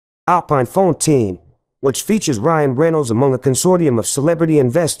Alpine phone team, which features Ryan Reynolds among a consortium of celebrity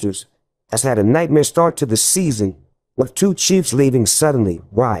investors, has had a nightmare start to the season, with two chiefs leaving suddenly.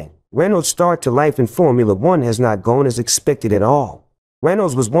 Ryan Reynolds' start to life in Formula One has not gone as expected at all.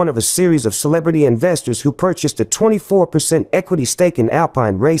 Reynolds was one of a series of celebrity investors who purchased a 24% equity stake in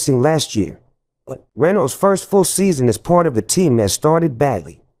Alpine Racing last year. But Reynolds' first full season as part of the team has started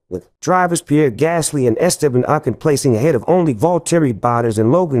badly, with drivers Pierre Gasly and Esteban Ocon placing ahead of only Valtteri Bottas and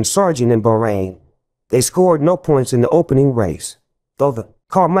Logan Sargent in Bahrain. They scored no points in the opening race, though the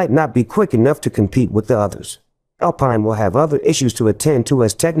car might not be quick enough to compete with the others. Alpine will have other issues to attend to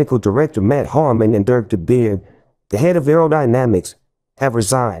as technical director Matt Harmon and Dirk de Beer, the head of aerodynamics, have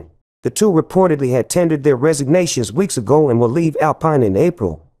resigned. The two reportedly had tendered their resignations weeks ago and will leave Alpine in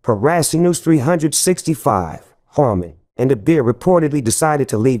April, per Racing News 365. Harmon and de Beer reportedly decided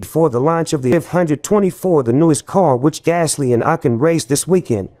to leave before the launch of the F124, the newest car which Gasly and Ocon raced this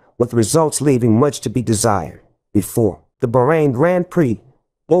weekend, with results leaving much to be desired. Before the Bahrain Grand Prix,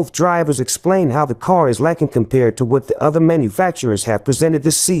 both drivers explained how the car is lacking compared to what the other manufacturers have presented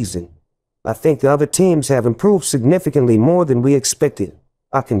this season. I think the other teams have improved significantly more than we expected,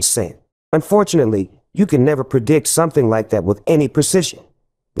 Ocon said. Unfortunately, you can never predict something like that with any precision.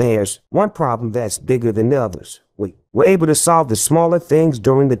 There's one problem that's bigger than the others. We were able to solve the smaller things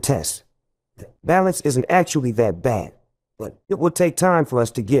during the test. The balance isn't actually that bad, but it will take time for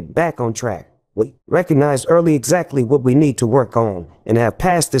us to get back on track. We recognized early exactly what we need to work on and have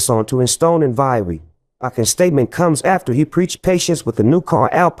passed this on to Stone and Viry. Ocon's statement comes after he preached patience with the new car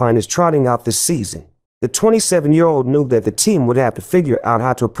Alpine is trotting out this season. The 27-year-old knew that the team would have to figure out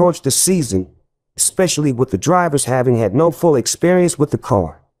how to approach the season, especially with the drivers having had no full experience with the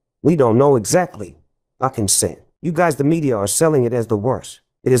car. We don't know exactly, Ocon said. You guys, the media, are selling it as the worst.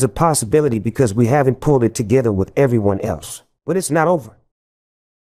 It is a possibility because we haven't pulled it together with everyone else. But it's not over.